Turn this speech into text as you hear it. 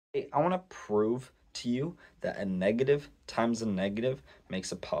I want to prove to you that a negative times a negative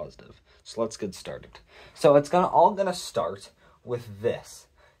makes a positive. So let's get started. So it's all gonna start with this.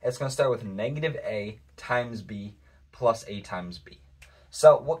 It's gonna start with negative a times b plus a times b.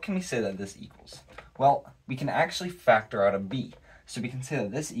 So what can we say that this equals? Well, we can actually factor out a b. So we can say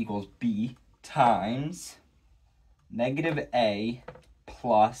that this equals b times negative a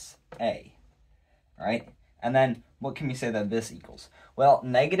plus a, right? And then what can we say that this equals? Well,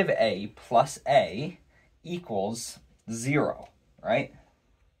 negative a plus a equals 0, right?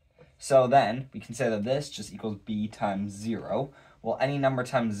 So then we can say that this just equals b times 0. Well, any number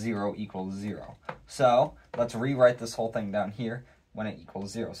times 0 equals 0. So let's rewrite this whole thing down here when it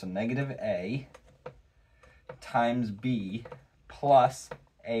equals 0. So negative a times b plus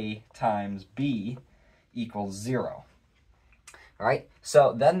a times b equals 0. All right,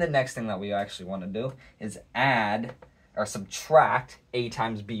 so then the next thing that we actually want to do is add or subtract a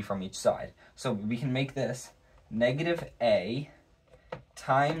times b from each side. So we can make this negative a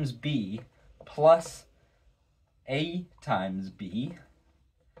times b plus a times b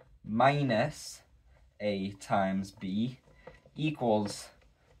minus a times b equals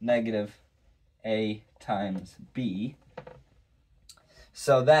negative a times b.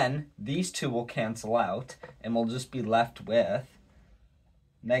 So then these two will cancel out and we'll just be left with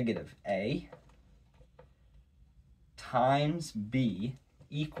negative a times b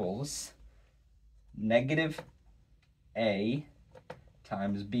equals negative a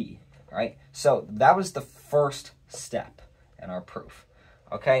times b, all right? So that was the first step in our proof,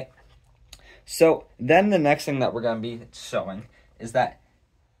 okay? So then the next thing that we're going to be showing is that,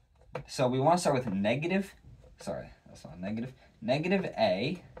 so we want to start with negative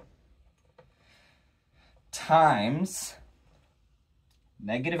a times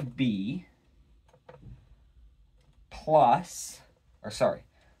negative b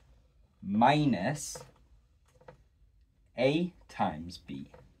minus a times b,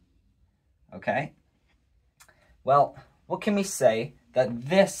 okay? Well, what can we say that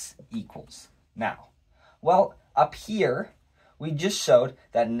this equals now? Well, up here, we just showed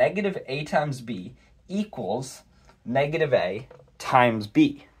that negative a times b equals negative a times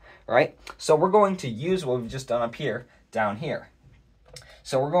b, right? So we're going to use what we've just done up here down here.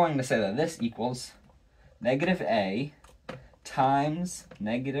 So we're going to say that this equals negative a times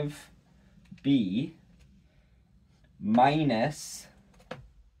negative b minus,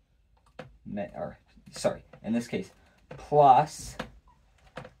 in this case, plus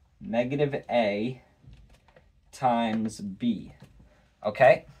negative a times b,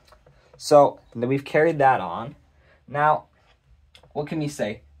 okay? So then we've carried that on. Now, what can we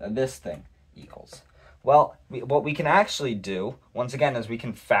say that this thing equals? Well, what we can actually do, once again, is we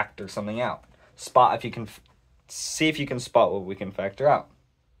can factor something out. See if you can spot what we can factor out.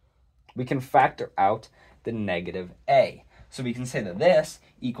 We can factor out the negative a. So we can say that this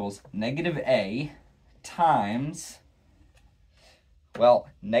equals negative a times, well,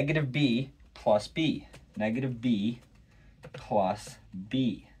 negative b plus b. Negative b plus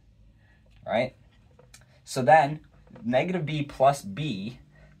b, right? So then, negative b plus b,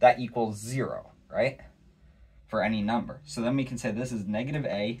 that equals 0, right? For any number. So then we can say this is negative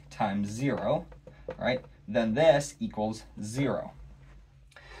a times 0, right? Then this equals 0.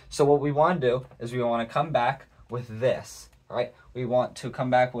 So what we want to do is we want to come back with this, right? We want to come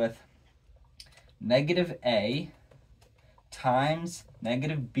back with negative a times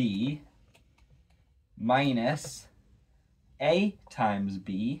negative b minus a times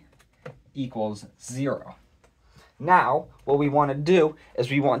b equals 0. Now, what we want to do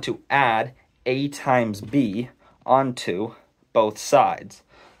is we want to add a times b onto both sides.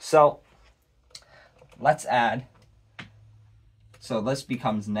 So let's add, so this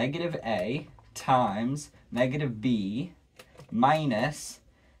becomes negative a times negative b minus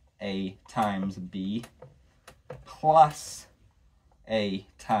a times b plus a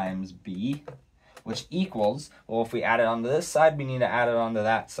times b, which equals, well, if we add it onto this side, we need to add it onto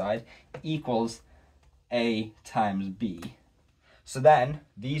that side, equals a times b. So then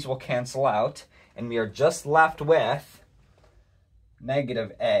these will cancel out, and we are just left with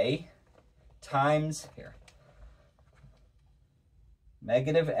negative a times,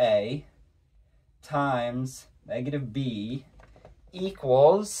 negative a times negative b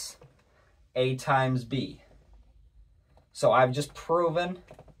equals a times b. So I've just proven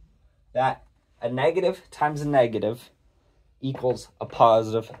that a negative times a negative equals a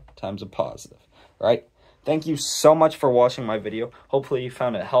positive times a positive, right? Thank you so much for watching my video. Hopefully you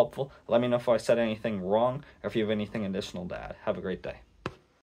found it helpful. Let me know if I said anything wrong or if you have anything additional to add. Have a great day.